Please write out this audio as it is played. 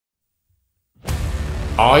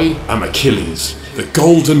I am Achilles, the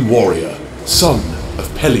Golden Warrior, son of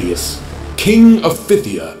Peleus, king of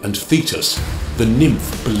Phthia and Thetis, the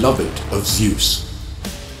nymph beloved of Zeus.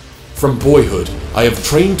 From boyhood, I have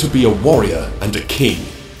trained to be a warrior and a king.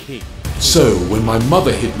 So, when my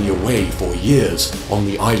mother hid me away for years on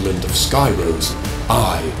the island of Skyros,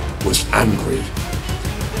 I was angry.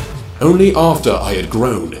 Only after I had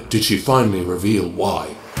grown did she finally reveal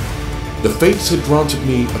why. The fates had granted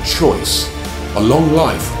me a choice, a long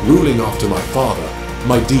life ruling after my father,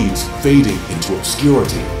 my deeds fading into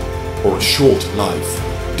obscurity, or a short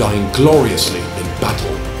life, dying gloriously in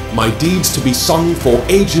battle, my deeds to be sung for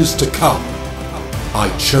ages to come. I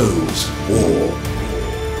chose war.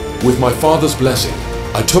 With my father's blessing,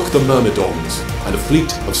 I took the Myrmidons and a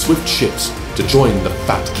fleet of swift ships to join the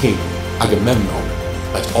fat king, Agamemnon,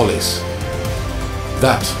 at Aulis.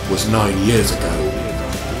 That was 9 years ago.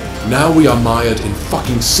 Now we are mired in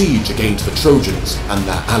fucking siege against the Trojans and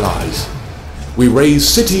their allies. We raze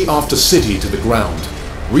city after city to the ground,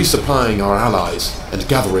 resupplying our allies and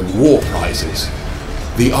gathering war prizes.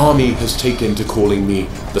 The army has taken to calling me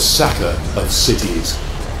the sacker of cities.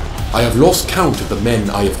 I have lost count of the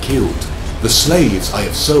men I have killed, the slaves I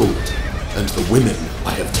have sold, and the women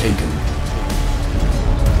I have taken.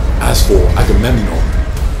 As for Agamemnon,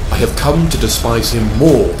 I have come to despise him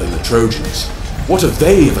more than the Trojans. What have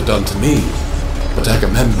they ever done to me? But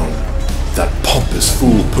Agamemnon, that pompous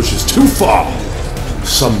fool, pushes too far.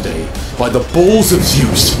 Someday, by the balls of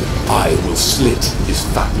Zeus, I will slit his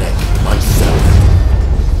fat neck myself.